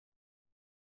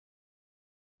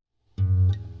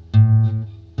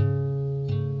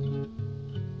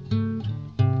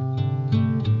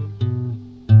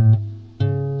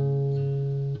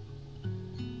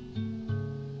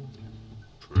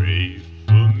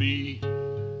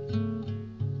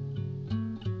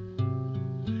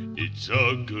It's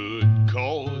a good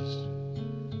cause.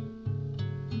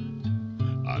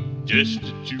 I'm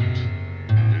destitute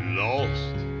and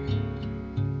lost,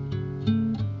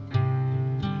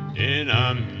 and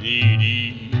I'm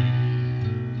needy.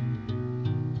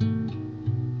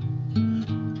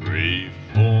 Pray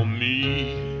for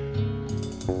me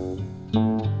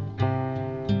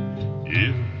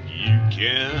if you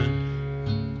can.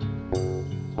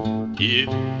 If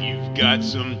you've got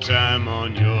some time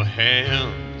on your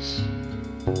hands,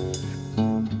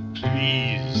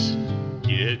 please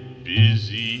get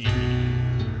busy.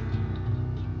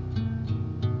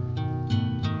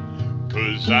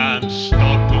 'Cause I'm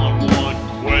stuck on one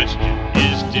question: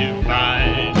 is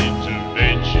divine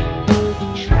intervention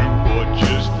true or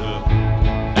just a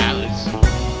fallacy?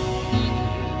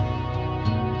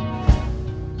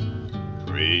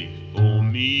 Pray for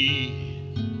me.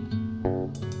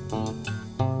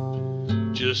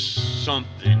 Just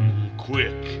something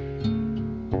quick.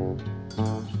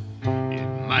 It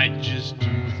might just do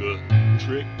the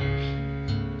trick.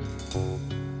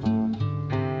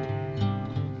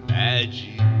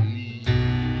 Magically.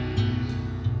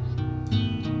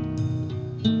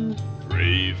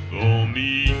 Pray for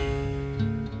me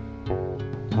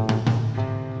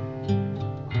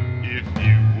if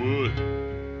you would.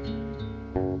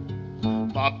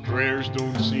 My prayers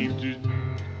don't seem to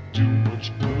do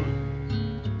much good.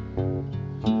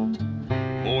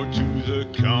 More to the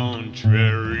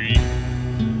contrary.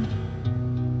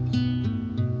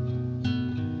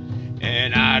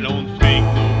 And I don't think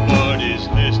nobody's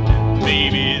listening.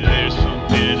 Maybe there's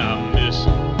something I'm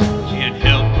missing. Can't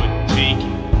help but take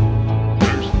it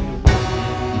personally.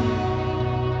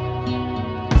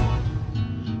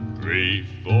 Pray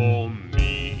for me.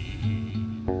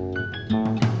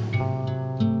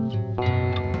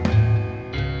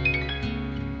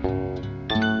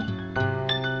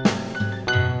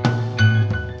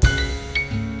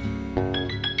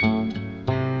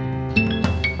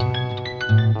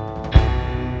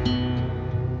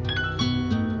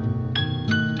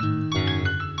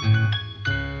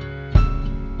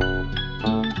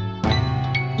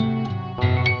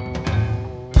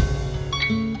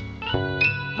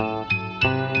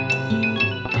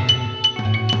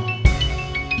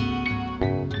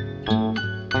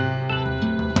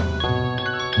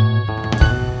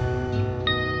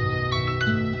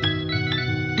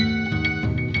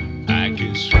 I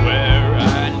can swear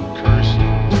and curse it,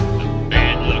 the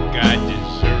bad luck I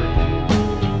deserve.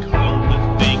 The karma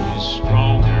thing is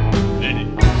stronger than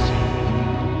it seems.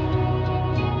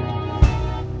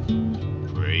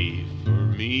 Pray for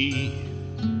me.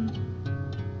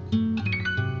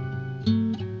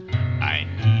 I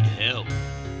need help.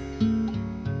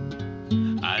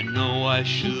 I know I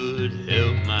should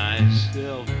help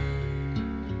myself,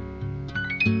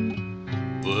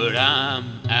 but I'm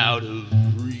out of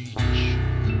reach.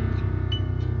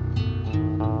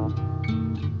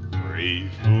 Pray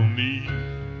for me.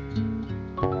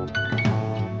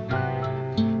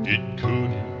 It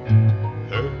couldn't